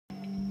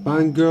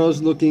Find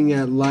girls looking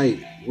at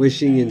light,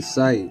 wishing in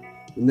sight.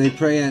 When they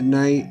pray at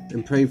night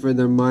and pray for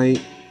their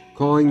might,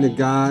 calling to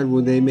God,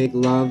 will they make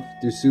love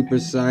through super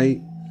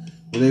sight?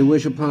 Will they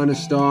wish upon a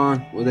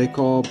star? Will they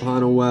call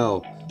upon a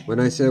well? When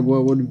I said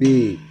what would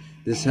be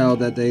this hell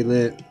that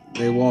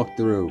they walked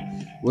through?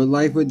 What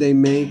life would they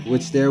make?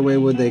 What stairway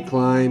would they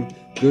climb?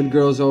 Good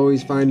girls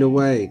always find a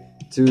way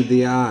to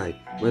the eye.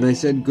 When I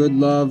said good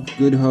love,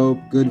 good hope,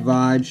 good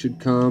vibe should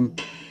come,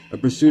 a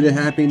pursuit of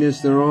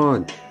happiness they're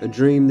on, a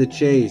dream to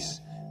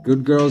chase.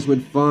 Good girls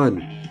with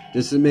fun,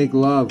 just to make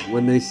love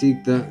when they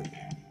seek the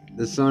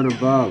sun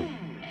above.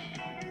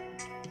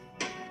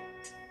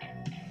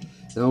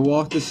 Now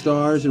walk the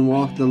stars and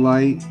walk the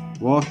light,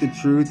 walk the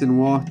truth and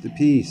walk the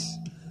peace.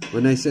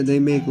 When they said they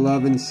make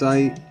love in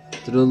sight,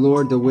 to the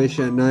Lord to wish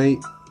at night.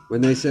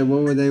 When they said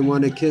what would they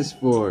want to kiss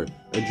for?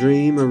 A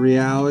dream, a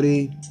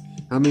reality?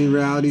 How many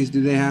realities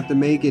do they have to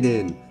make it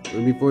in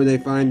before they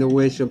find a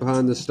wish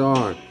upon the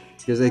star?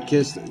 Because they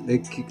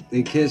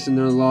kiss and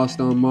they're lost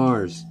on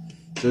Mars.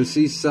 So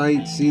see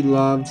sight, see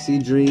love, see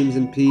dreams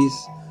and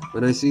peace.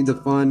 When I see the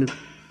fun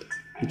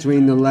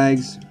between the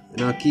legs,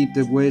 and I'll keep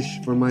the wish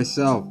for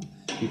myself.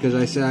 Because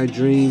I say I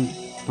dream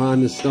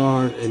upon the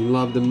star and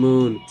love the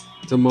moon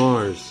to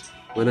Mars.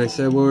 When I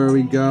said where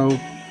we go,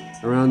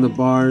 around the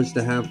bars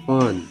to have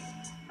fun.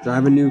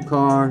 Drive a new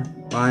car,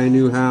 buy a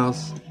new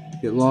house,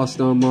 get lost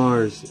on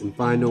Mars and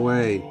find a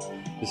way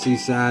to see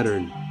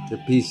Saturn. The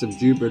peace of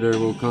Jupiter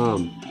will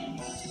come.